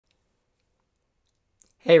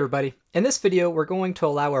Hey everybody, in this video we're going to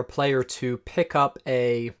allow our player to pick up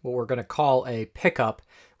what we're going to call a pickup.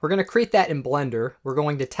 We're going to create that in Blender. We're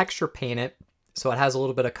going to texture paint it so it has a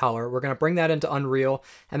little bit of color. We're going to bring that into Unreal,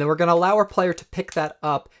 and then we're going to allow our player to pick that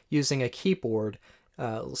up using a keyboard,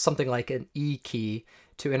 something like an E key,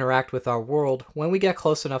 to interact with our world when we get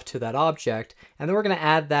close enough to that object. And then we're going to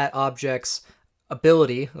add that object's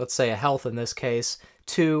ability, let's say a health in this case,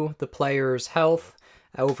 to the player's health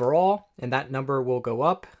overall, and that number will go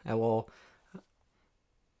up, and we'll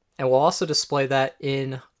also display that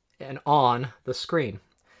in and on the screen.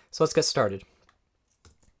 So let's get started.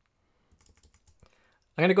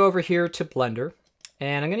 I'm going to go over here to Blender,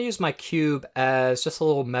 and I'm going to use my cube as just a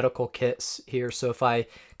little medical kit here. So if I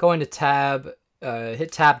go into tab,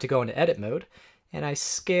 hit tab to go into edit mode, and I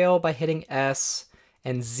scale by hitting S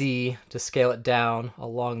and Z to scale it down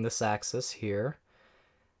along this axis here.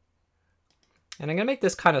 And I'm going to make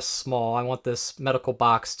this kind of small. I want this medical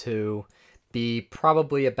box to be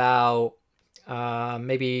probably about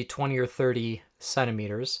maybe 20 or 30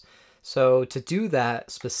 centimeters. So to do that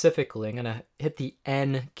specifically, I'm going to hit the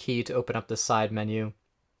N key to open up the side menu.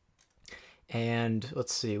 And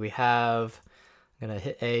let's see, I'm going to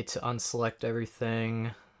hit A to unselect everything.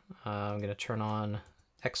 I'm going to turn on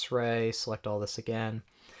X-ray, select all this again.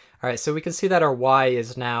 All right, so we can see that our Y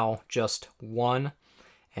is now just 1.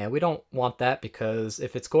 And we don't want that because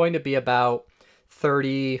if it's going to be about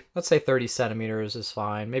 30, let's say 30 centimeters is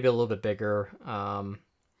fine, maybe a little bit bigger,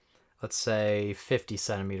 let's say 50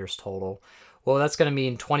 centimeters total. Well, that's going to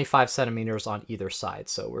mean 25 centimeters on either side.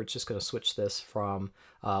 So we're just going to switch this from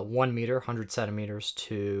 1 meter, 100 centimeters,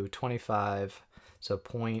 to 25, so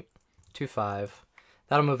 0.25.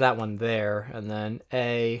 That'll move that one there, and then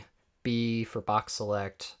A, B for box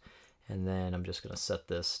select. And then I'm just going to set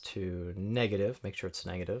this to negative, make sure it's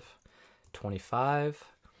negative, 25.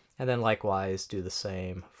 And then likewise do the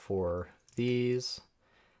same for these,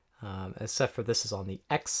 except for this is on the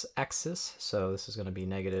x-axis. So this is going to be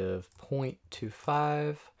negative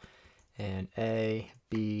 0.25, and A,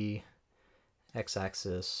 B,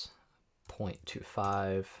 x-axis,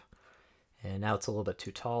 0.25. And now it's a little bit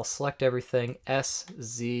too tall. Select everything, S,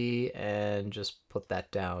 Z, and just put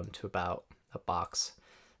that down to about a box.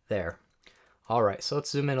 There. All right, so let's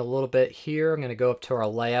zoom in a little bit here. I'm going to go up to our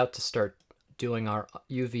layout to start doing our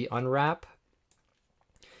UV unwrap.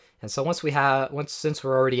 And so since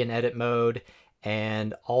we're already in edit mode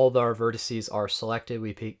and all of our vertices are selected,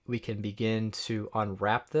 we can begin to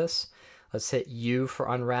unwrap this. Let's hit U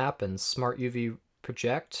for unwrap and Smart UV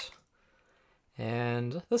project.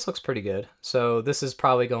 And this looks pretty good. So this is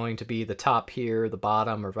probably going to be the top here, the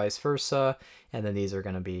bottom, or vice versa, and then these are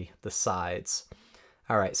going to be the sides.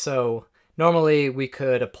 All right, so normally we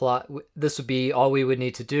could apply, this would be all we would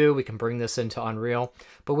need to do. We can bring this into Unreal,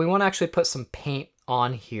 but we want to actually put some paint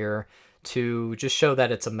on here to just show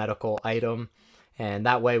that it's a medical item, and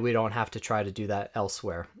that way we don't have to try to do that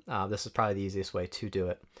elsewhere. This is probably the easiest way to do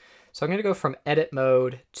it. So I'm going to go from edit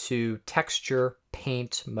mode to texture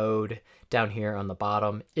paint mode down here on the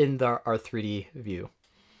bottom in our 3D view.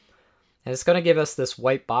 And it's going to give us this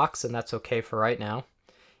white box, and that's okay for right now.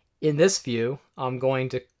 In this view, I'm going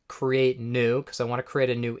to create new because I want to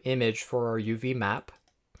create a new image for our UV map.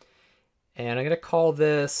 And I'm going to call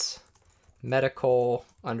this medical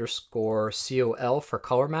underscore COL for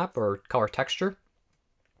color map or color texture.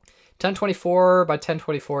 1024 by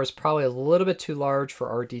 1024 is probably a little bit too large for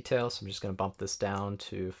our detail, so I'm just going to bump this down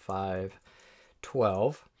to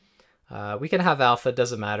 512. We can have alpha,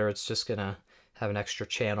 doesn't matter. It's just going to have an extra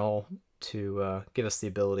channel to give us the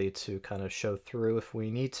ability to kind of show through if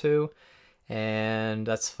we need to, and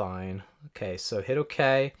that's fine. Okay, so hit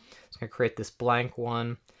OK. It's going to create this blank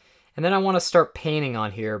one, and then I want to start painting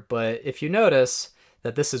on here, but if you notice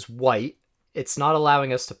that this is white, it's not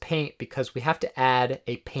allowing us to paint because we have to add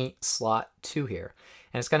a paint slot to here,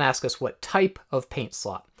 and it's going to ask us what type of paint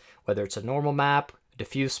slot, whether it's a normal map,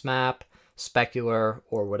 diffuse map, specular,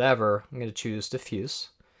 or whatever. I'm going to choose diffuse.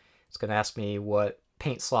 It's going to ask me what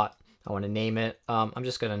paint slot I want to name it. I'm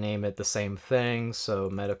just going to name it the same thing. So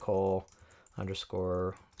medical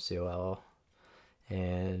underscore COL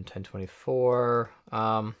and 1024.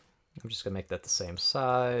 I'm just going to make that the same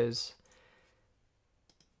size.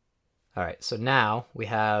 All right, so now we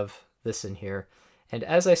have this in here. And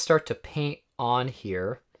as I start to paint on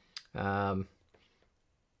here,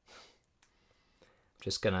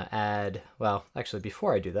 just going to add, well, actually,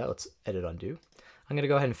 before I do that, let's edit undo. I'm going to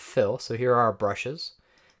go ahead and fill. So here are our brushes.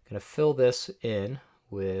 I'm going to fill this in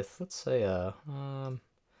with, let's say,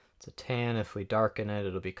 it's a tan. If we darken it,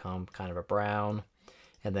 it'll become kind of a brown.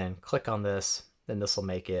 And then click on this, then this will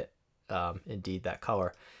make it indeed that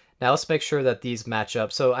color. Now let's make sure that these match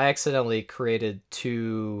up. So I accidentally created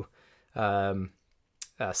two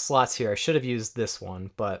slots here. I should have used this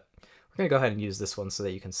one, but we're going to go ahead and use this one so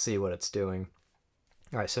that you can see what it's doing.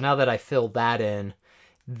 All right, so now that I filled that in,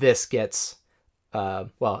 this gets,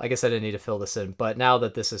 well, I guess I didn't need to fill this in, but now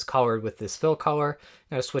that this is colored with this fill color,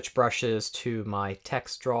 I'm going to switch brushes to my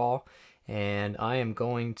text draw, and I am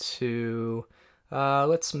going to,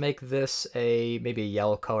 let's make this maybe a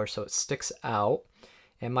yellow color so it sticks out.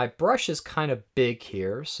 And my brush is kind of big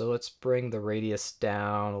here, so let's bring the radius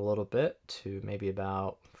down a little bit to maybe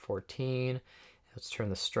about 14. Let's turn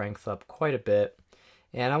the strength up quite a bit.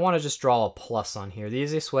 And I want to just draw a plus on here. The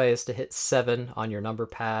easiest way is to hit 7 on your number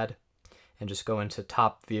pad and just go into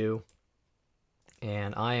top view.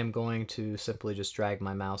 And I am going to simply just drag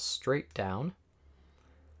my mouse straight down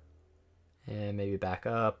and maybe back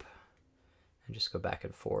up and just go back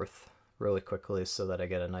and forth really quickly so that I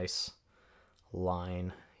get a nice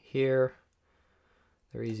line here.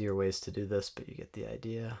 There are easier ways to do this, but you get the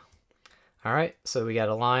idea. All right, so we got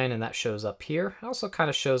a line and that shows up here. It also kind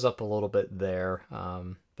of shows up a little bit there,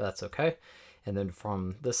 but that's okay. And then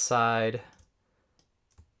from this side,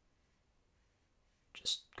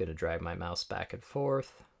 just gonna drag my mouse back and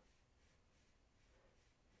forth.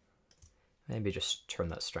 Maybe just turn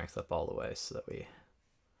that strength up all the way so that we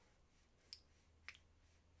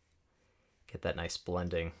get that nice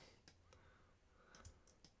blending.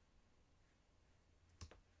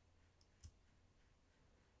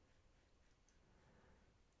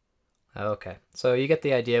 Okay, so you get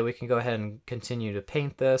the idea. We can go ahead and continue to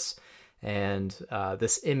paint this, and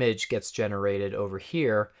this image gets generated over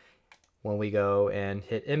here when we go and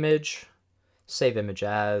hit image, save image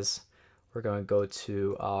as. We're going to go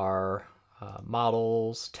to our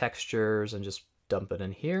models, textures, and just dump it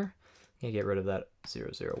in here. You get rid of that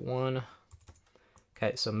 001.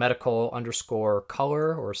 Okay, so medical underscore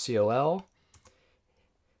color or COL.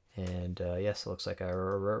 And yes, it looks like I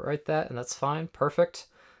wrote that, and that's fine. Perfect.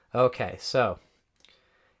 Okay, so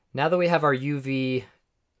now that we have our UV,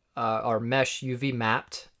 our mesh UV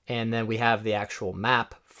mapped, and then we have the actual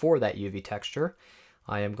map for that UV texture,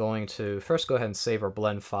 I am going to first go ahead and save our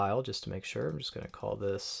blend file just to make sure. I'm just going to call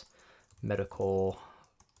this medical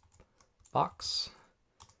box.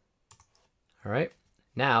 All right,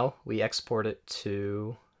 now we export it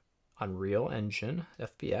to Unreal Engine,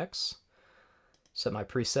 FBX. Set my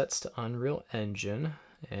presets to Unreal Engine,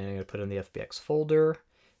 and I'm going to put it in the FBX folder.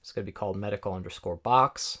 It's going to be called medical underscore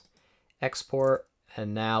box, export,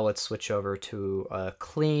 and now let's switch over to a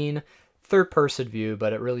clean third-person view,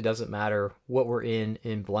 but it really doesn't matter what we're in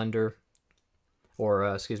Blender,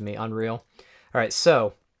 or excuse me, Unreal. All right,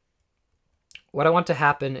 so what I want to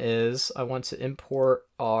happen is I want to import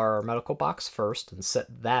our medical box first and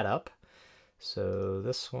set that up. So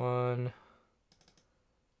this one,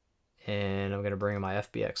 and I'm going to bring in my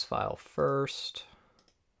FBX file first.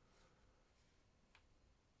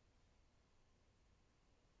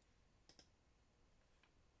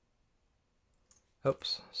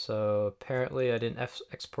 Oops, so apparently I didn't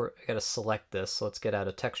export. I gotta select this. So let's get out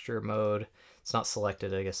of texture mode. It's not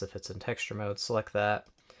selected, I guess, if it's in texture mode. Select that.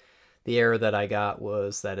 The error that I got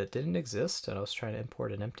was that it didn't exist, and I was trying to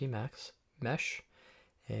import an empty mesh.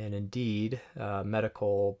 And indeed,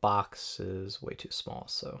 medical box is way too small,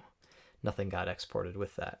 so nothing got exported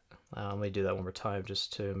with that. Let me do that one more time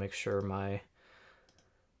just to make sure my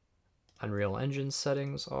Unreal Engine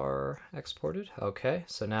settings are exported. Okay,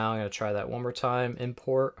 so now I'm going to try that one more time.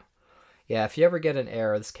 Import. Yeah, if you ever get an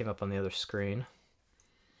error, this came up on the other screen.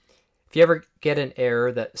 If you ever get an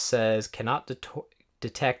error that says cannot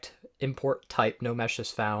detect import type, no mesh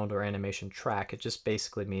is found, or animation track, it just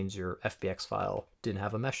basically means your FBX file didn't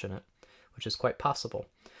have a mesh in it, which is quite possible.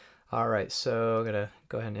 All right, so I'm going to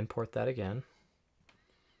go ahead and import that again.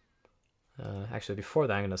 Actually, before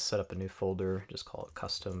that, I'm going to set up a new folder, just call it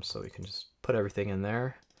custom, so we can just put everything in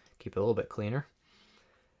there, keep it a little bit cleaner.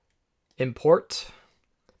 Import,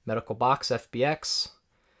 medical box, FBX.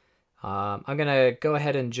 I'm going to go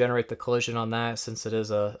ahead and generate the collision on that since it is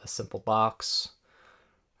a simple box.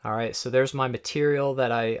 All right, so there's my material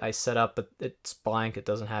that I set up, but it's blank. It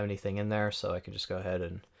doesn't have anything in there, so I can just go ahead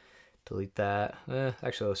and delete that.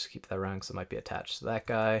 Actually, let's keep that around because it might be attached to that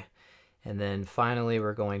guy. And then finally,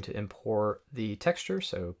 we're going to import the texture.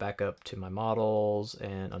 So back up to my models,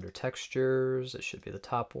 and under textures, it should be the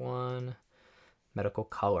top one, medical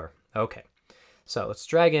color. Okay, so let's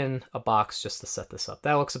drag in a box just to set this up.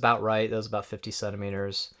 That looks about right. That was about 50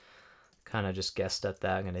 centimeters. Kind of just guessed at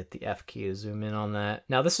that. I'm going to hit the F key to zoom in on that.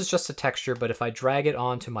 Now this is just a texture, but if I drag it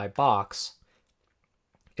onto my box,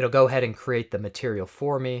 it'll go ahead and create the material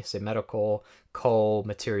for me. Say medical coal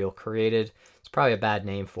material created. It's probably a bad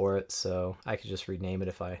name for it, so I could just rename it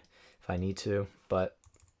if I need to. But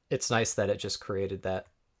it's nice that it just created that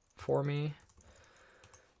for me.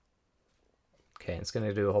 Okay, it's going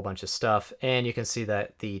to do a whole bunch of stuff, and you can see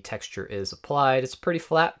that the texture is applied. It's pretty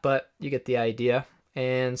flat, but you get the idea.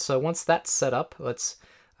 And so once that's set up, let's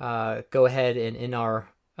go ahead and in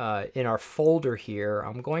our folder here,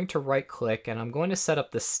 I'm going to right click and I'm going to set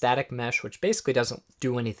up the static mesh, which basically doesn't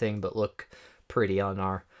do anything but look pretty on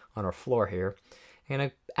our floor here. I'm going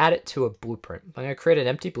to add it to a blueprint. I'm going to create an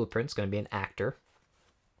empty blueprint. It's going to be an actor.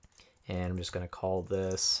 And I'm just going to call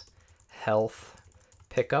this health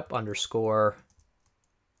pickup underscore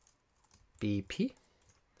BP.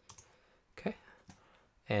 Okay.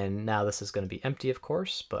 And now this is going to be empty, of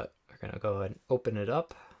course, but we're going to go ahead and open it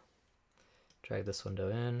up. Drag this window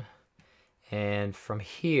in. And from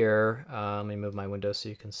here, let me move my window so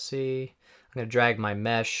you can see. I'm going to drag my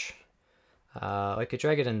mesh. I could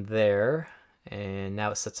drag it in there, and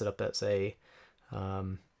now it sets it up as a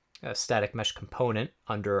static mesh component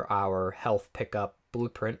under our health pickup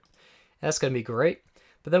blueprint. And that's going to be great.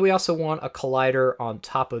 But then we also want a collider on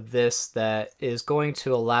top of this that is going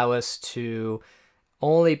to allow us to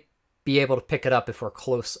only be able to pick it up if we're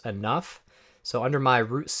close enough. So under my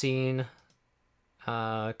root scene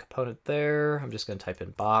component there, I'm just going to type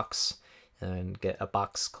in box and get a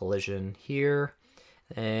box collision here.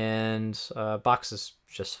 And box is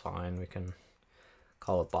just fine. We can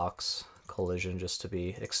call it box collision just to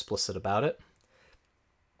be explicit about it.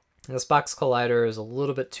 And this box collider is a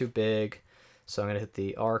little bit too big, so I'm going to hit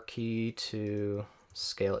the R key to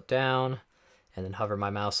scale it down and then hover my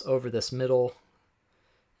mouse over this middle.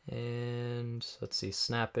 And let's see,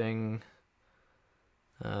 snapping.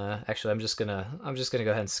 Actually, I'm just gonna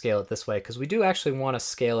go ahead and scale it this way because we do actually want to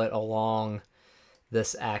scale it along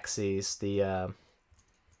this axis, the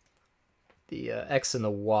X and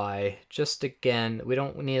the Y. Just again, we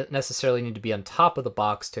don't necessarily need to be on top of the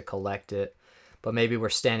box to collect it, but maybe we're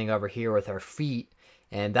standing over here with our feet,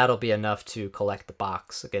 and that'll be enough to collect the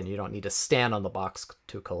box. Again, you don't need to stand on the box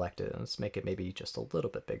to collect it. Let's make it maybe just a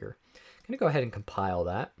little bit bigger. I'm gonna go ahead and compile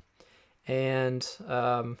that. And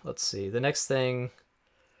let's see, the next thing,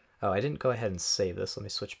 oh, I didn't go ahead and save this. Let me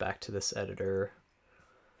switch back to this editor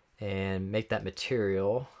and make that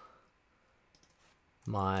material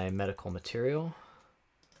my medical material.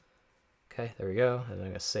 Okay, there we go. And I'm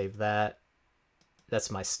going to save that.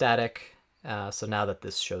 That's my static. So now that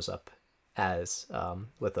this shows up as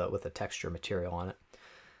with a texture material on it.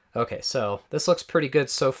 Okay, so this looks pretty good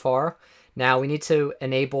so far. Now we need to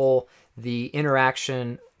enable the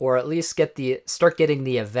interaction, or at least start getting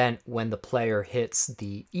the event when the player hits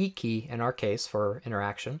the E key, in our case, for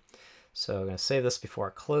interaction. So I'm going to save this before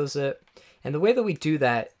I close it. And the way that we do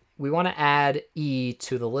that, we want to add E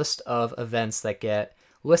to the list of events that get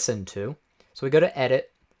listened to. So we go to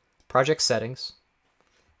Edit, Project Settings,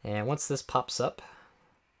 and once this pops up,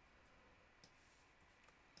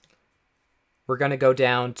 we're going to go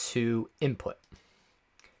down to Input.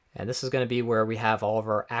 And this is going to be where we have all of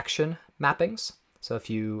our action mappings. So if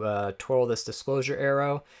you twirl this disclosure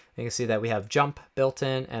arrow, you can see that we have jump built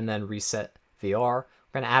in and then reset VR.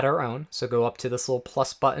 We're going to add our own. So go up to this little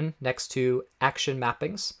plus button next to action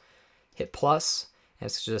mappings, hit plus, and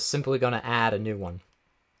it's just simply going to add a new one.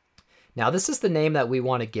 Now this is the name that we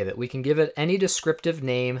want to give it. We can give it any descriptive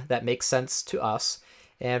name that makes sense to us.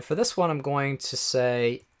 And for this one, I'm going to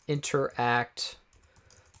say interact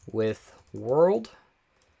with world.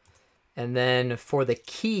 And then for the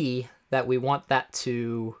key that we want that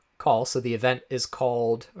to call, so the event is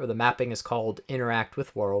called, or the mapping is called interact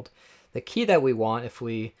with world. The key that we want, if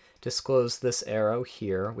we disclose this arrow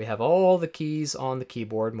here, we have all the keys on the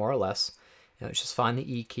keyboard, more or less. And let's just find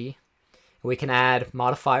the E key. And we can add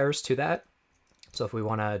modifiers to that. So if we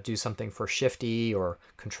want to do something for Shift E or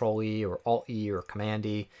Control E or Alt E or Command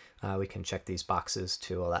E, we can check these boxes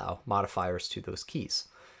to allow modifiers to those keys.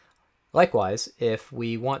 Likewise, if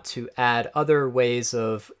we want to add other ways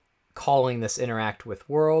of calling this interact with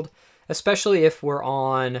world, especially if we're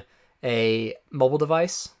on a mobile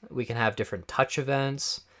device, we can have different touch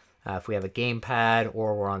events. If we have a gamepad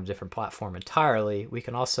or we're on a different platform entirely, we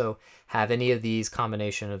can also have any of these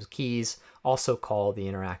combination of keys also call the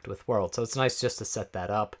interact with world. So it's nice just to set that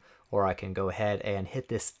up, or I can go ahead and hit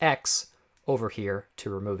this X over here to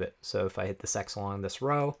remove it. So if I hit this X along this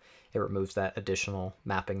row, it removes that additional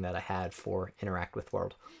mapping that I had for interact with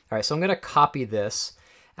world. All right, so I'm going to copy this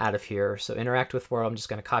out of here. So interact with world, I'm just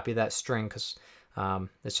going to copy that string because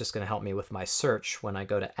it's just going to help me with my search when I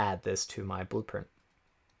go to add this to my blueprint.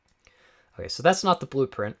 Okay, so that's not the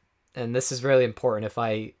blueprint. and this is really important, if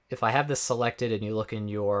I have this selected and you look in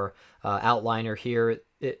your outliner here,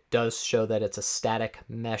 it does show that it's a static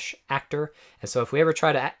mesh actor. And so if we ever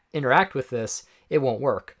try to interact with this, it won't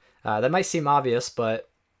work. That might seem obvious, but,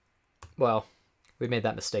 well, we made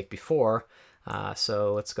that mistake before.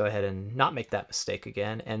 So let's go ahead and not make that mistake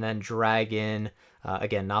again, and then drag in,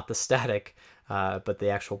 again, not the static, but the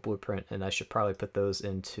actual blueprint. And I should probably put those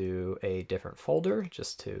into a different folder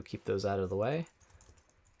just to keep those out of the way.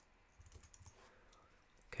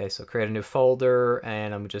 Okay, so create a new folder,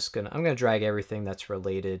 and I'm gonna drag everything that's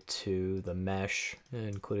related to the mesh,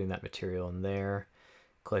 including that material in there.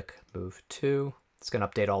 Click move to. It's gonna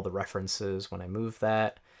update all the references when I move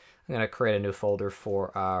that. I'm gonna create a new folder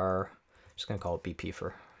for our, just gonna call it BP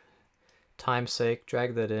for time's sake.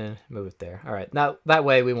 Drag that in, move it there. All right, now that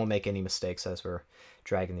way we won't make any mistakes as we're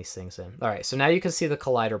dragging these things in. All right, so now you can see the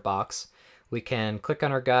collider box. We can click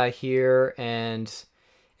on our guy here, and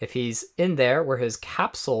if he's in there where his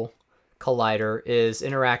capsule collider is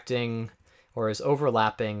interacting or is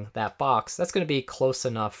overlapping that box, that's going to be close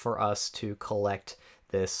enough for us to collect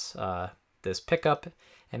this this pickup.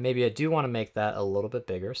 And maybe I do want to make that a little bit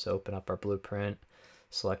bigger. So open up our blueprint,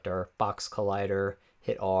 select our box collider,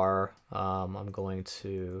 hit R. I'm going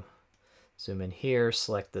to zoom in here,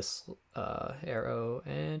 select this arrow,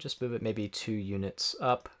 and just move it maybe 2 units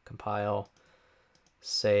up, compile,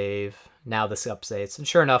 save. Now this updates, and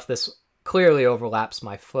sure enough, this clearly overlaps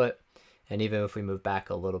my foot. And even if we move back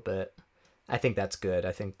a little bit, I think that's good.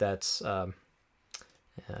 I think that's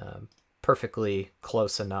perfectly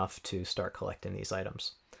close enough to start collecting these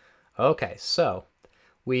items. Okay, so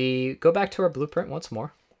we go back to our blueprint once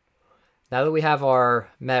more. Now that we have our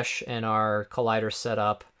mesh and our collider set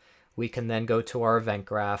up, we can then go to our event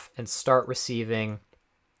graph and start receiving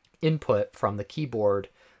input from the keyboard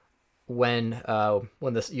when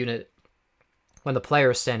the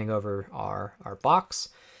player is standing over our box.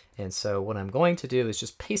 And so what I'm going to do is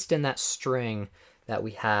just paste in that string that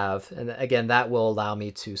we have, and again, that will allow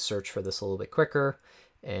me to search for this a little bit quicker,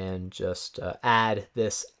 and just add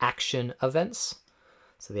this action events.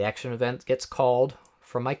 So the action event gets called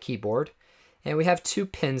from my keyboard, and we have 2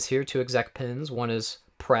 pins here, 2 exec pins. One is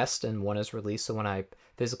pressed and one is released. So when I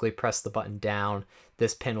physically press the button down,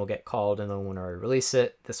 this pin will get called, and then when I release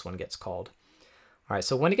it, this one gets called. All right,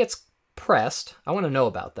 so when it gets pressed, I want to know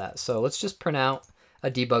about that. So let's just print out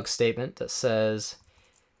a debug statement that says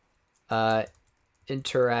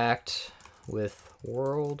interact with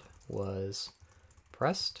world was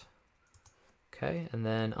pressed. Okay, and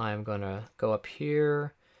then I'm gonna go up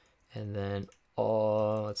here and then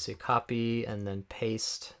let's see, copy and then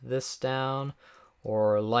paste this down,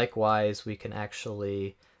 or likewise we can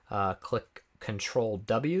actually click Control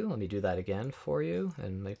W. Let me do that again for you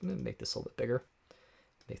and make this a little bit bigger,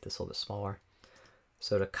 make this a little bit smaller.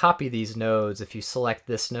 So to copy these nodes, if you select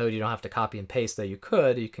this node, you don't have to copy and paste, though you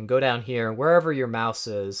could. You can go down here, wherever your mouse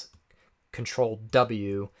is, Control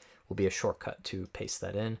W will be a shortcut to paste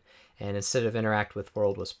that in. And instead of interact with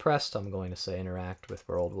world was pressed, I'm going to say interact with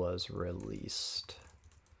world was released.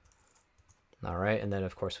 All right, and then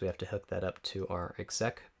of course we have to hook that up to our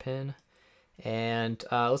exec pin. And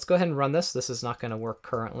let's go ahead and run this. This is not going to work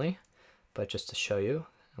currently, but just to show you,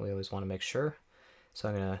 we always want to make sure. So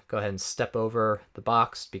I'm going to go ahead and step over the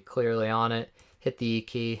box, be clearly on it, hit the E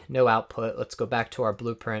key, no output. Let's go back to our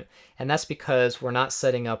blueprint. And that's because we're not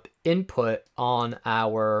setting up input on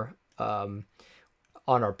our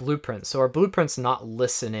blueprint. So our blueprint's not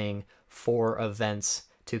listening for events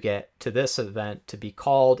to get to this event to be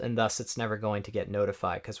called, and thus it's never going to get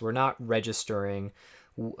notified because we're not registering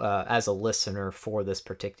as a listener for this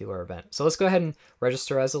particular event. So let's go ahead and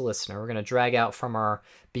register as a listener. We're going to drag out from our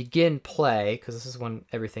begin play, because this is when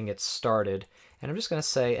everything gets started. And I'm just going to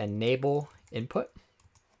say enable input.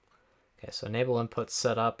 Okay, so enable input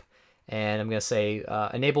set up. And I'm going to say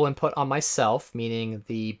enable input on myself, meaning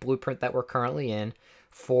the blueprint that we're currently in,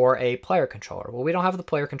 for a player controller. Well, we don't have the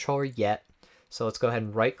player controller yet. So let's go ahead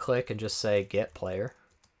and right click and just say get player.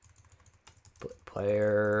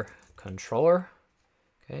 Player controller.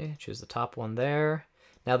 Okay, choose the top one there.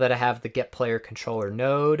 Now that I have the get player controller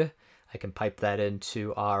node, I can pipe that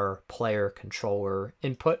into our player controller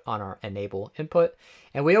input on our enable input.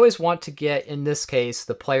 And we always want to get, in this case,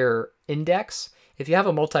 the player index. If you have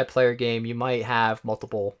a multiplayer game, you might have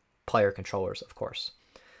multiple player controllers, of course.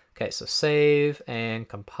 Okay, so save and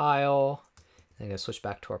compile. I'm going to switch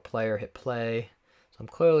back to our player, hit play. So I'm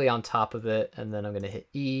clearly on top of it, and then I'm going to hit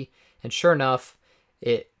E. And sure enough,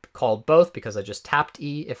 it called both because I just tapped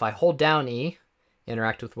E. If I hold down E,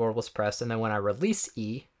 interact with world was pressed, and then when I release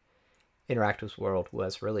E, interactive world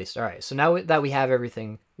was released. All right, so now that we have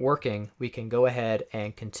everything working, we can go ahead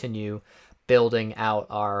and continue building out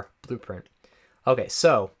our blueprint. Okay,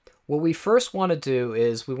 so what we first want to do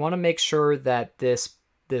is we want to make sure that this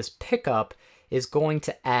pickup is going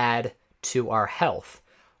to add to our health.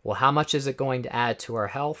 Well, how much is it going to add to our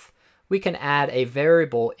health? We can add a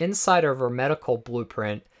variable inside of our medical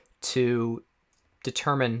blueprint to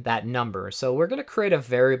determine that number. So we're going to create a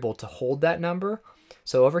variable to hold that number.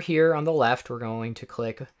 So over here on the left, we're going to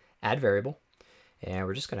click Add Variable, and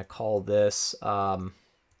we're just going to call this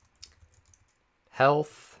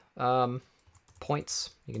health points.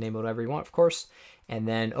 You can name it whatever you want, of course. And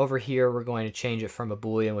then over here, we're going to change it from a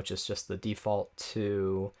Boolean, which is just the default,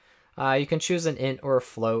 to you can choose an int or a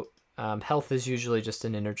float. Health is usually just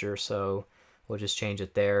an integer, so we'll just change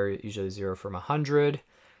it there, usually 0 from 100.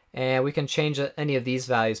 And we can change any of these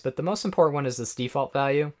values, but the most important one is this default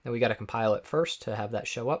value, and we got to compile it first to have that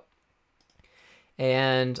show up.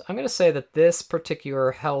 And I'm going to say that this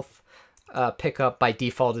particular health pickup by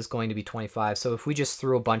default is going to be 25. So if we just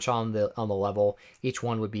threw a bunch on the level, each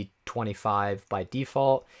one would be 25 by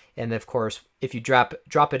default. And of course, if you drop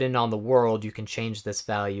it in on the world, you can change this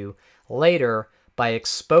value later by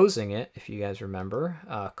exposing it. If you guys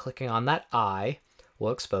remember, clicking on that eye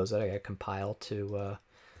will expose it. I got to compile to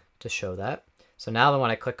show that. So now that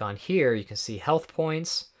when I click on here, you can see health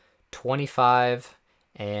points, 25,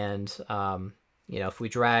 and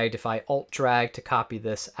if I alt drag to copy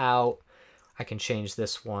this out, I can change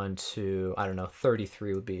this one to, I don't know,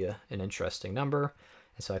 33 would be an interesting number.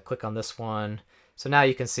 And so I click on this one. So now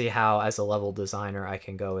you can see how, as a level designer, I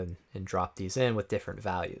can go and drop these in with different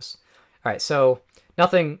values. All right, so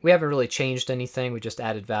we haven't really changed anything. We just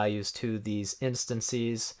added values to these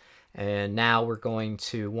instances. And now we're going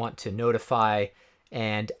to want to notify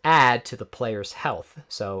and add to the player's health.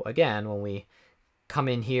 So again, when we come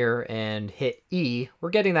in here and hit E,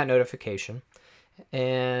 we're getting that notification.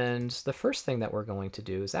 And the first thing that we're going to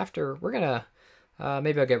do is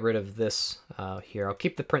maybe I'll get rid of this here. I'll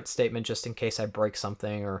keep the print statement just in case I break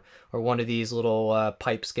something or one of these little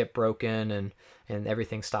pipes get broken and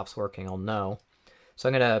everything stops working, I'll know. So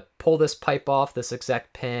I'm going to pull this pipe off, this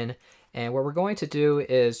exec pin, and what we're going to do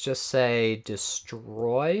is just say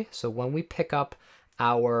destroy. So when we pick up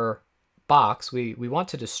our box, we want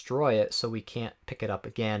to destroy it so we can't pick it up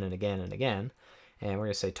again and again and again. And we're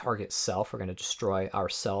going to say target self. We're going to destroy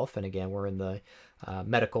ourself. And again, we're in the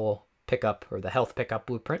medical pickup or the health pickup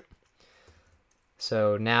blueprint.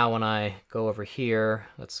 So now when I go over here,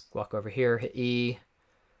 let's walk over here, hit E.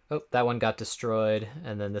 Oh, that one got destroyed.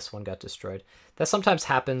 And then this one got destroyed. That sometimes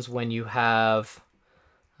happens when you have,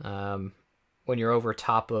 when you're over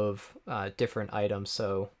top of different items.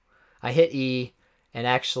 So I hit E, and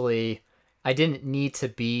actually I didn't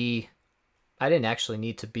actually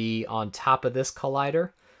need to be on top of this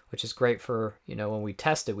collider, which is great for, when we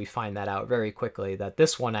test it, we find that out very quickly that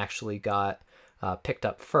this one actually got picked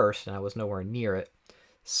up first and I was nowhere near it.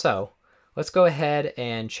 So let's go ahead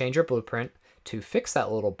and change our blueprint to fix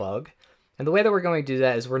that little bug. And the way that we're going to do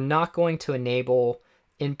that is we're not going to enable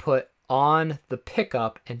input on the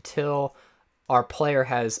pickup until our player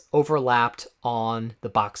has overlapped on the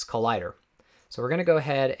box collider. So we're going to go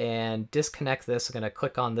ahead and disconnect this. I'm going to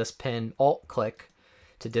click on this pin, alt click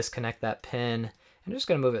to disconnect that pin. I'm just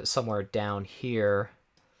going to move it somewhere down here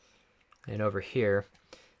and over here.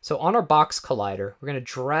 So on our box collider, we're going to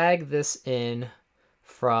drag this in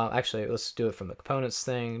from, actually, let's do it from the components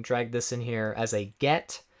thing. Drag this in here as a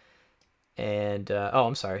get. And, oh,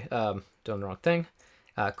 I'm sorry, doing the wrong thing.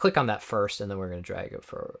 Click on that first, and then we're going to drag it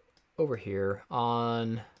for over here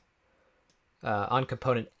on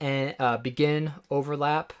component begin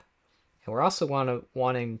overlap. And we're also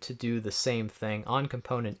wanting to do the same thing on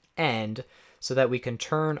component end so that we can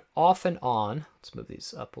turn off and on. Let's move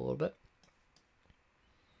these up a little bit.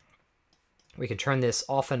 We can turn this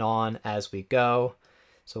off and on as we go.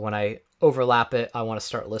 So when I overlap it, I want to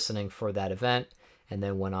start listening for that event. And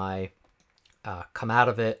then when I come out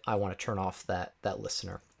of it, I want to turn off that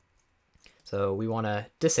listener. So we want to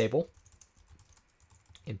disable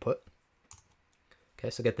input.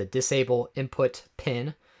 Okay, so get the disable input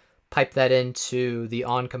pin, pipe that into the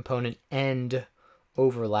on component end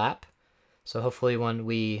overlap. So hopefully when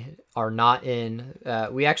we are not in,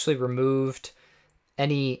 we actually removed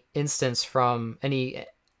any instance from any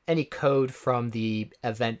code from the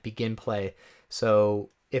event begin play. So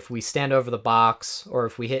if we stand over the box or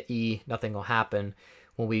if we hit E, nothing will happen.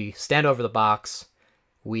 When we stand over the box,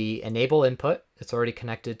 we enable input. It's already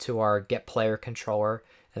connected to our get player controller.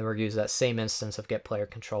 And we're going to use that same instance of get player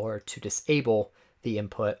controller to disable the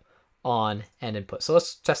input on end input. So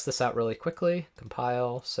let's test this out really quickly.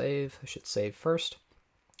 Compile, save. I should save first.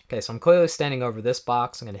 Okay, so I'm clearly standing over this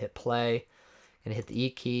box. I'm going to hit play. I'm going to hit the E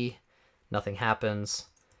key. Nothing happens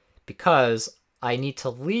because I need to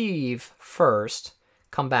leave first,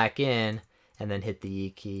 come back in, and then hit the E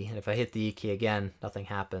key. And if I hit the E key again, nothing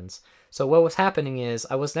happens. So what was happening is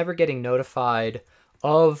I was never getting notified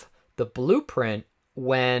of the blueprint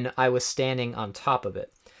when I was standing on top of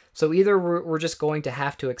it. So either we're just going to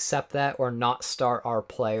have to accept that or not start our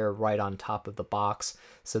player right on top of the box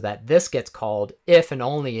so that this gets called if and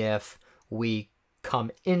only if we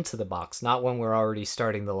come into the box, not when we're already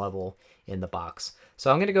starting the level in the box.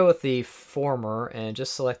 So I'm going to go with the former and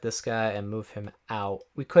just select this guy and move him out.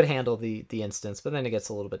 We could handle the instance, but then it gets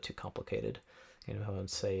a little bit too complicated. Go ahead and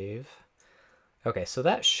save. Okay, so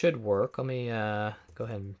that should work. Let me go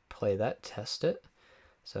ahead and play that, test it.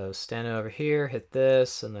 So stand over here, hit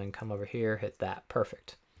this, and then come over here, hit that.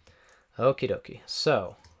 Perfect. Okie dokie.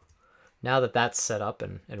 So now that that's set up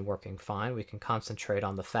and working fine, we can concentrate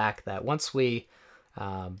on the fact that once we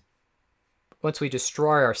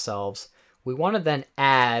destroy ourselves, we want to then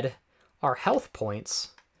add our health points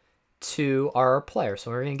to our player.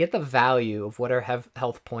 So we're going to get the value of what our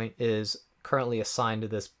health point is currently assigned to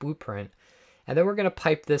this blueprint. And then we're going to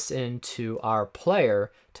pipe this into our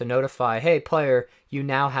player to notify, hey, player, you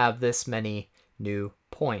now have this many new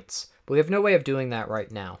points. But we have no way of doing that right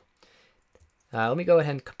now. Let me go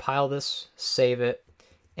ahead and compile this, save it,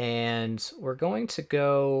 and we're going to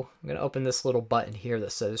go, I'm going to open this little button here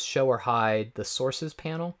that says show or hide the sources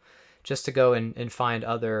panel, just to go and find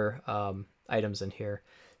other items in here.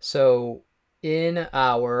 So in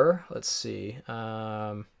our, let's see,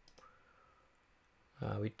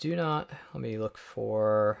 we do not, let me look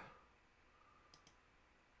for,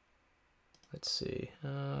 let's see,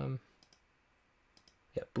 yeah,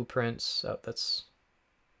 blueprints, oh, that's,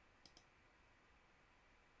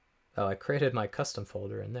 oh, I created my custom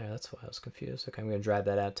folder in there, that's why I was confused. Okay, I'm going to drag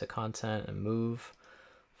that out to content and move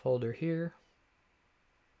folder here.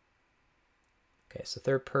 Okay, so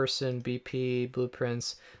third person BP,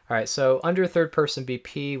 blueprints. All right, so under third person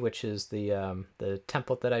BP, which is the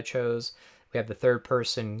template that I chose, we have the third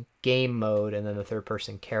person game mode and then the third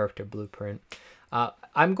person character blueprint. I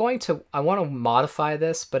want to modify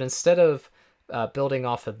this, but instead of building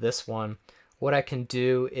off of this one, what I can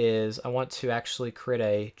do is I want to actually create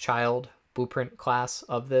a child blueprint class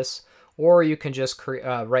of this, or you can just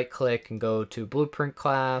right click and go to blueprint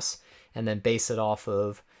class and then base it off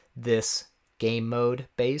of this game mode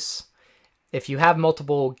base. If you have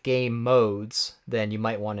multiple game modes, then you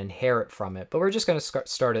might want to inherit from it, but we're just going to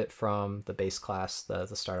start it from the base class, the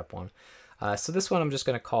startup one. So this one I'm just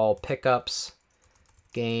going to call pickups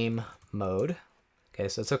game mode. Okay,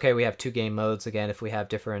 so it's okay we have two game modes. Again, if we have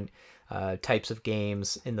different types of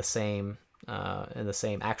games in the same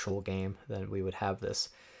actual game, then we would have this.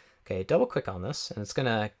 Okay, double click on this and it's going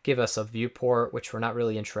to give us a viewport, which we're not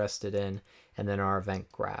really interested in, and then our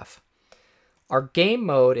event graph. Our game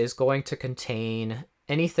mode is going to contain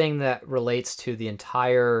anything that relates to the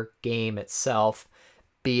entire game itself,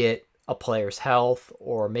 be it a player's health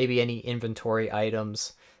or maybe any inventory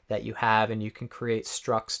items that you have, and you can create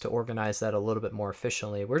structs to organize that a little bit more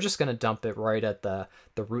efficiently. We're just going to dump it right at the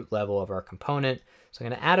root level of our component. So I'm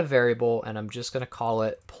going to add a variable and I'm just going to call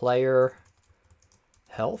it player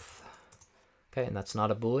health. Okay, and that's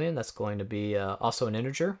not a Boolean, that's going to be also an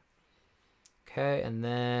integer. Okay, and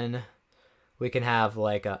then we can have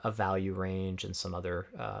like a value range and some other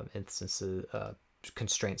instances,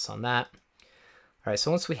 constraints on that. All right,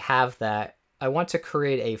 so once we have that, I want to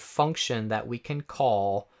create a function that we can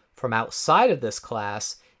call from outside of this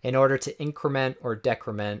class in order to increment or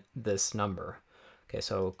decrement this number. Okay,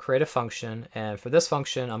 so create a function, and for this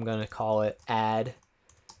function, I'm going to call it add.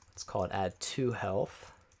 Let's call it add to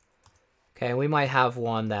health. Okay, and we might have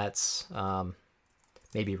one that's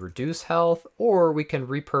maybe reduce health, or we can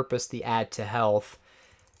repurpose the add to health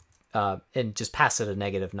and just pass it a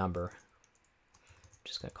negative number. I'm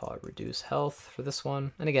just going to call it reduce health for this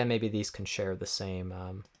one. And again, maybe these can share the same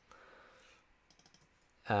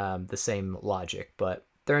logic, but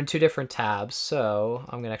they're in two different tabs. So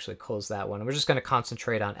I'm going to actually close that one. We're just going to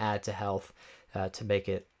concentrate on add to health to make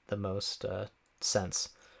it the most sense.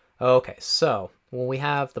 Okay, so when we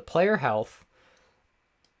have the player health,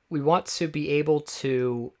 we want to be able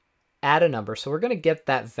to add a number. So we're going to get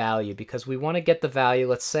that value because we want to get the value.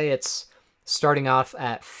 Let's say it's starting off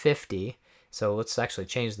at 50. So let's actually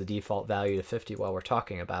change the default value to 50 while we're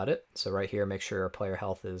talking about it. So right here, make sure our player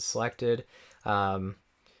health is selected. And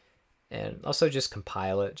also just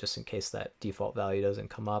compile it just in case that default value doesn't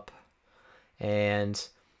come up. And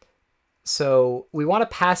So we want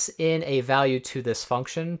to pass in a value to this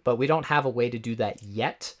function, but we don't have a way to do that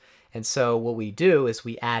yet. And so what we do is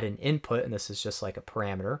we add an input, and this is just like a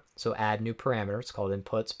parameter. So add new parameter. It's called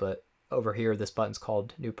inputs, but over here, this button's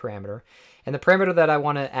called new parameter. And the parameter that I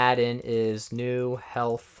want to add in is new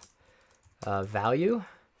health value.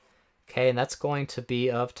 Okay, and that's going to be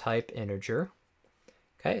of type integer.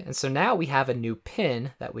 Okay, and so now we have a new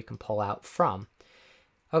pin that we can pull out from.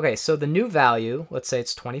 Okay, so the new value, let's say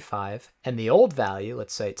it's 25, and the old value,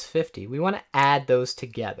 let's say it's 50. We want to add those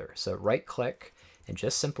together. So right click and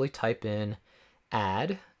just simply type in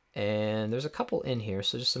add. And there's a couple in here,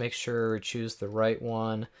 so just to make sure we choose the right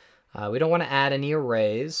one. We don't want to add any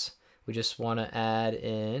arrays. We just want to add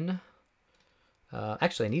in,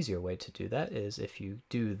 actually an easier way to do that is if you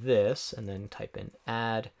do this and then type in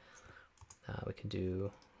add. We can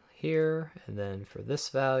do here, and then for this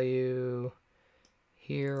value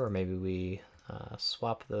here, or maybe we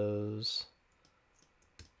swap those.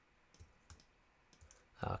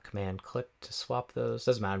 Command click to swap those.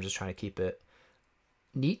 Doesn't matter, I'm just trying to keep it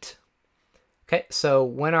neat. Okay, so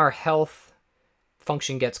when our health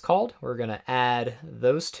function gets called, we're going to add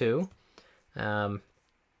those two. And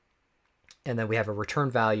then we have a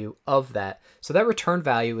return value of that. So that return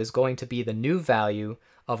value is going to be the new value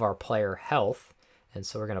of our player health. And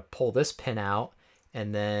so we're going to pull this pin out,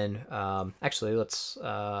 and then actually let's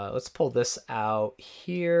pull this out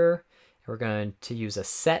here. We're going to use a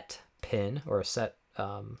set pin or a set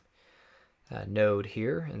node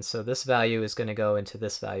here, and so this value is going to go into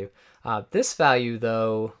this value. This value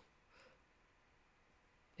though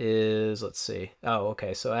is, let's see. Oh,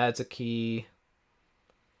 okay. So adds a key.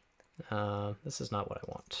 This is not what I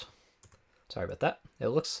want. Sorry about that. It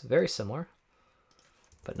looks very similar,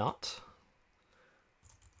 but not.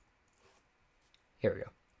 Here we go.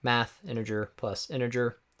 Math, integer plus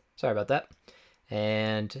integer. Sorry about that.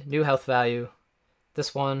 And new health value,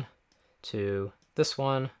 this one to this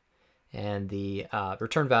one. And the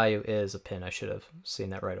return value is a pin. I should have seen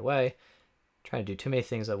that right away. Trying to do too many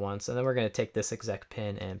things at once. And then we're going to take this exec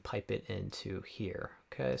pin and pipe it into here.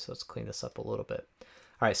 Okay, so let's clean this up a little bit.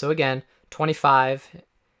 All right, so again, 25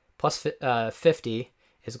 plus 50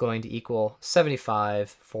 is going to equal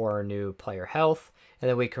 75 for our new player health. And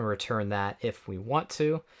then we can return that if we want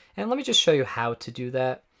to. And let me just show you how to do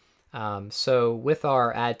that. So with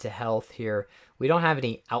our add to health here, we don't have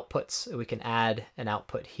any outputs. We can add an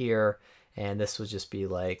output here, and this would just be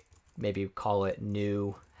like, maybe call it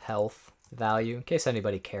new health value, in case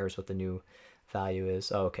anybody cares what the new value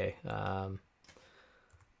is. Oh, okay.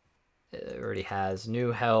 It already has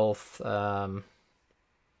new health. Okay,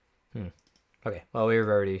 well,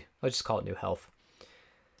 let's just call it new health.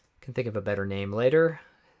 Can think of a better name later.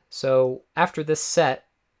 So after this set,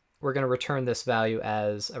 we're going to return this value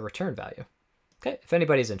as a return value. Okay, if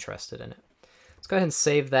anybody's interested in it. Let's go ahead and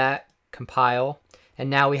save that, compile, and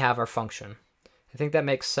now we have our function. I think that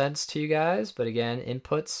makes sense to you guys, but again,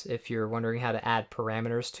 inputs, if you're wondering how to add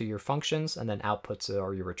parameters to your functions, and then outputs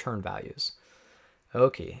are your return values.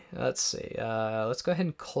 Okay, let's see. Let's go ahead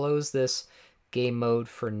and close this game mode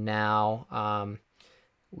for now.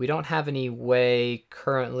 We don't have any way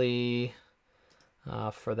currently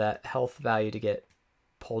for that health value to get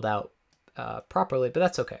pulled out properly, but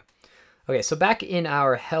that's okay. Okay, so back in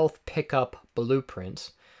our health pickup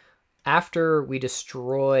blueprint, after we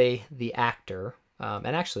destroy the actor,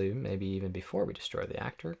 and actually maybe even before we destroy the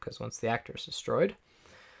actor, because once the actor is destroyed,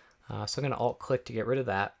 so I'm going to alt-click to get rid of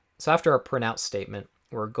that. So after our printout statement,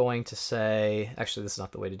 we're going to say, actually this is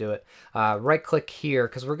not the way to do it, right-click here,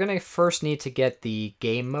 because we're going to first need to get the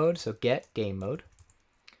game mode, so get game mode.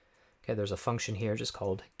 Okay, there's a function here just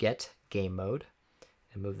called get game mode,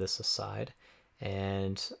 and move this aside.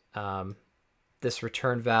 And this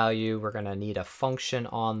return value, we're going to need a function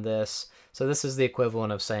on this. So this is the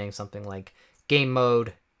equivalent of saying something like game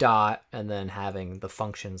mode dot, and then having the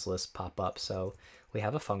functions list pop up. So we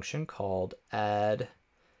have a function called add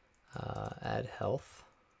health.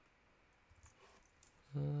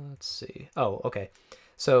 Let's see. Oh, okay.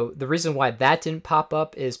 So the reason why that didn't pop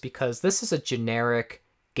up is because this is a generic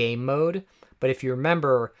game mode. But if you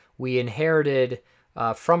remember, we inherited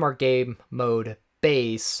from our game mode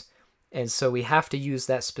base, and so we have to use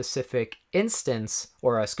that specific instance,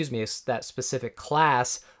 or excuse me, that specific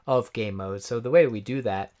class of game mode. So the way we do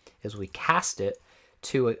that is we cast it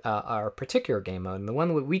to our particular game mode, and the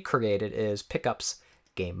one we created is pickups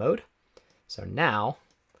game mode. So now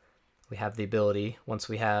we have the ability, once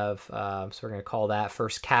we have, so we're going to call that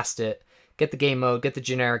first cast it, get the game mode, get the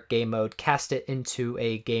generic game mode, cast it into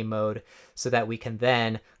a game mode, so that we can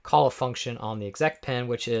then call a function on the exec pin,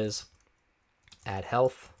 which is add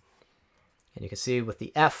health. And you can see with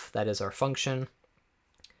the f, that is our function.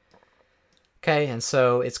 Okay, and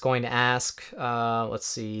so it's going to ask, let's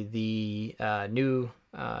see, the new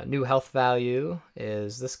health value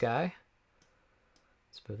is this guy.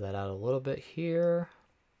 Let's move that out a little bit here.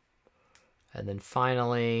 And then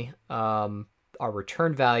finally, our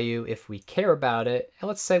return value, if we care about it, and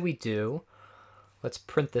let's say we do, let's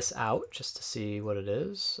print this out just to see what it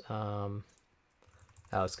is. Oh,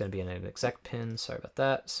 it's going to be in an exec pin. Sorry about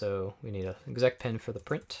that. So we need an exec pin for the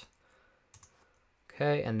print.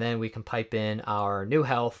 Okay, and then we can pipe in our new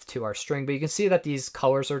health to our string, but you can see that these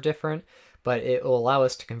colors are different, but it will allow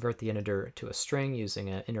us to convert the integer to a string using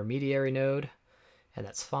an intermediary node, and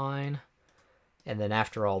that's fine. And then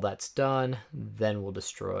after all that's done, then we'll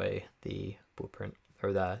destroy the blueprint,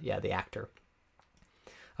 or the actor.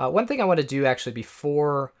 One thing I want to do actually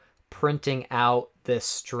before printing out this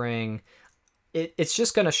string, it's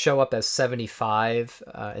just going to show up as 75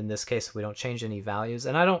 in this case if we don't change any values,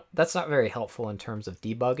 and that's not very helpful in terms of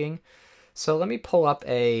debugging. So let me pull up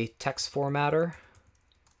a text formatter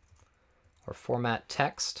or format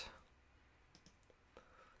text,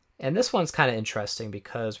 and this one's kind of interesting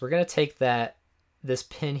because we're going to take this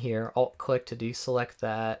pin here, alt click to deselect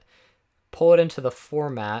that, pull it into the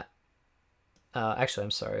format. Actually,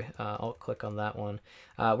 I'm sorry, alt click on that one.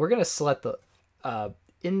 We're going to select the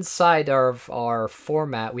inside of our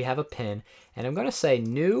format, we have a pin, and I'm going to say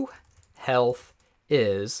new health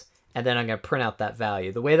is, and then I'm going to print out that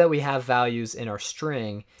value. The way that we have values in our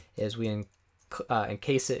string is we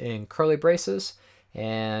encase it in curly braces,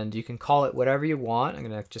 and you can call it whatever you want. I'm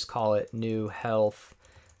going to just call it new health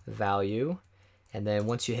value, and then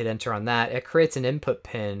once you hit enter on that, it creates an input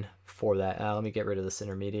pin for that. Let me get rid of this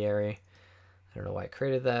intermediary. I don't know why I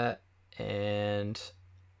created that, and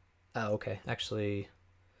okay, actually,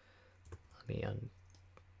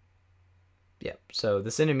 so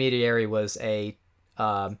this intermediary was a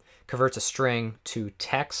converts a string to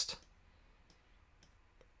text.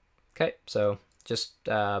 Okay, so just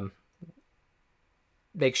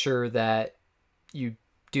make sure that you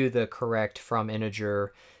do the correct from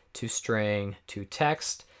integer to string to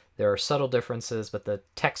text. There are subtle differences, but the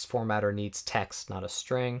text formatter needs text, not a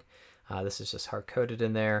string. This is just hard-coded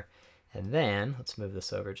in there. And then, let's move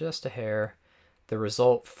this over just a hair. The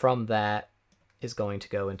result from that is going to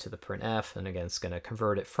go into the printf, and again, it's going to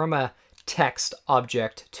convert it from a text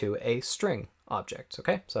object to a string object.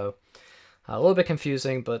 Okay, so a little bit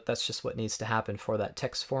confusing, but that's just what needs to happen for that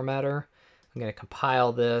text formatter. I'm going to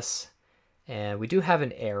compile this, and we do have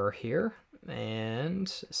an error here, and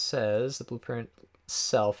it says the blueprint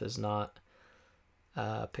itself is not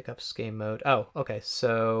pickups game mode. Oh, okay,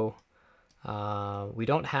 so we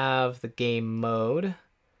don't have the game mode.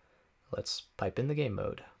 Let's pipe in the game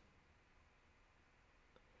mode.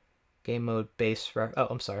 Game mode base, oh,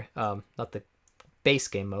 I'm sorry, not the base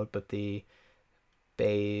game mode, but the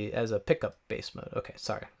as a pickup base mode. Okay,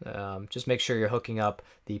 sorry. Just make sure you're hooking up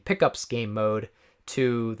the pickups game mode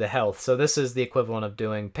to the health. So this is the equivalent of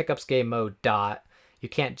doing pickups game mode dot. You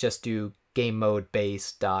can't just do game mode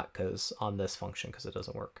base dot because on this function, because it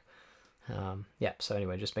doesn't work. Yeah, so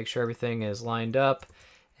anyway, just make sure everything is lined up.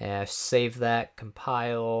 Save that,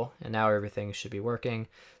 compile, and now everything should be working.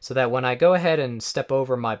 So that when I go ahead and step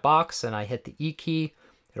over my box and I hit the E key,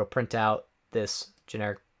 it'll print out this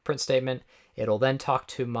generic print statement. It'll then talk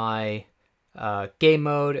to my game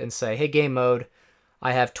mode and say, hey, game mode,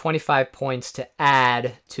 I have 25 points to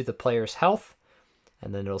add to the player's health.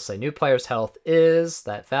 And then it'll say new player's health is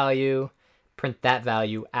that value, print that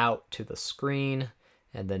value out to the screen,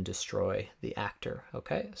 and then destroy the actor.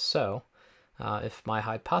 Okay, so if my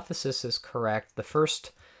hypothesis is correct, the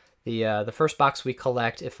first box we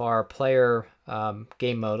collect, if our player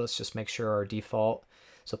game mode, let's just make sure our default,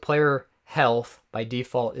 so player health by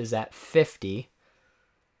default is at 50.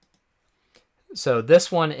 So this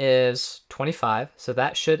one is 25, so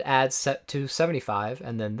that should add set to 75,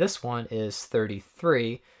 and then this one is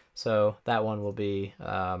 33, so that one will be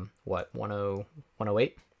what,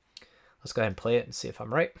 108? Let's go ahead and play it and see if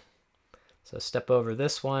I'm right. So step over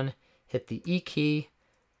this one, hit the E key,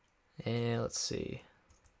 and let's see.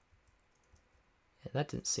 And that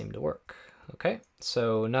didn't seem to work. Okay,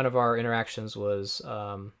 so none of our interactions was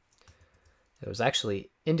it was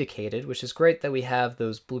actually indicated, which is great that we have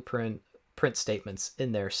those blueprint print statements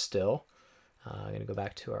in there still. I'm going to go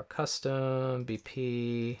back to our custom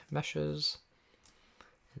BP meshes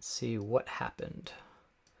and see what happened.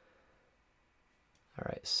 All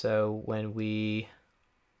right, so when we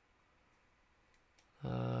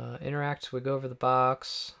interact, we go over the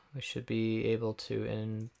box, we should be able to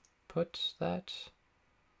input that.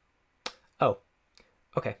 Oh,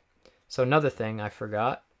 okay. So another thing I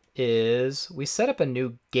forgot is we set up a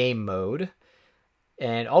new game mode,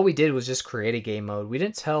 and all we did was just create a game mode. We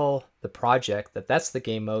didn't tell the project that that's the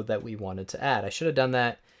game mode that we wanted to add. I should have done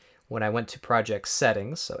that when I went to project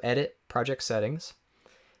settings. So edit project settings.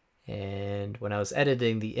 And when I was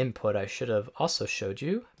editing the input, I should have also showed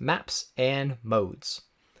you maps and modes.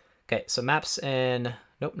 Okay, so maps and,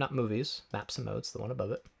 nope, not movies, maps and modes, the one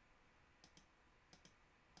above it.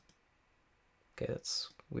 Okay, that's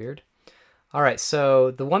weird. All right,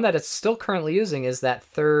 so the one that it's still currently using is that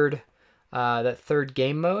third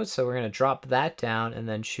game mode. So we're going to drop that down and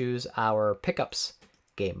then choose our pickups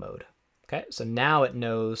game mode. Okay, so now it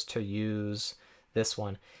knows to use this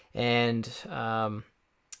one. And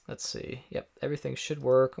let's see. Yep, everything should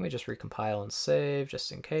work. Let me just recompile and save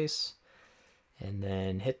just in case. And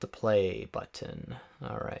then hit the play button.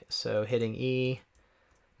 All right, so hitting E,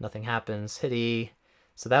 nothing happens. Hit E.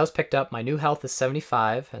 So that was picked up. My new health is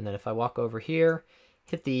 75. And then if I walk over here,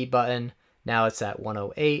 hit the E button, now it's at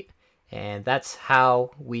 108. And that's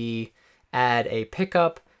how we add a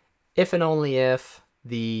pickup if and only if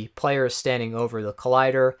the player is standing over the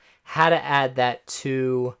collider. How to add that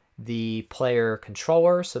to the player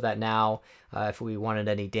controller so that now if we wanted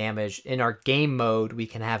any damage in our game mode, we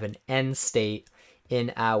can have an end state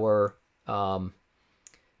in our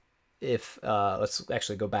let's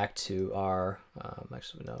actually go back to our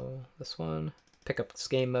actually no, this one, pick up this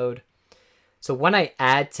game mode. So when I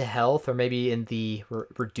add to health, or maybe in the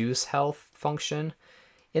reduce health function,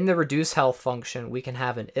 in the reduce health function, we can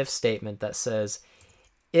have an if statement that says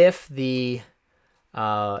if the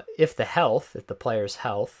player's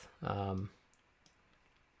health,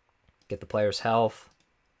 get the player's health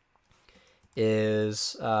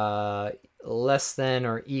is less than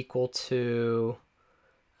or equal to,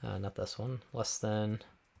 not this one, less than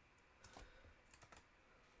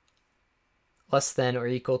or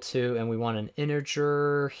equal to, and we want an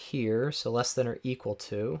integer here, so less than or equal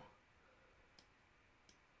to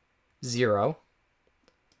 0.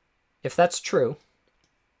 If that's true,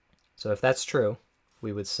 so if that's true,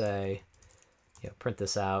 we would say, print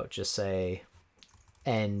this out, just say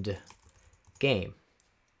end game.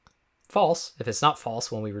 False. If it's not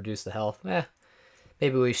false when we reduce the health,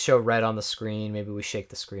 maybe we show red on the screen, maybe we shake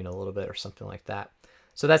the screen a little bit or something like that.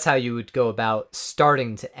 So that's how you would go about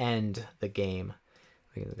starting to end the game.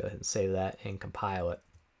 We can go ahead and save that and compile it.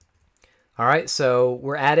 All right, so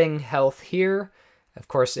we're adding health here. Of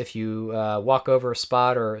course, if you walk over a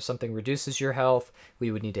spot or something reduces your health,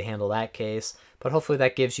 we would need to handle that case. But hopefully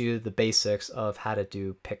that gives you the basics of how to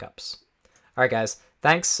do pickups. All right, guys,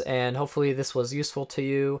 thanks, and hopefully this was useful to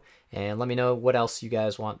you. And let me know what else you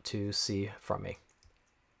guys want to see from me.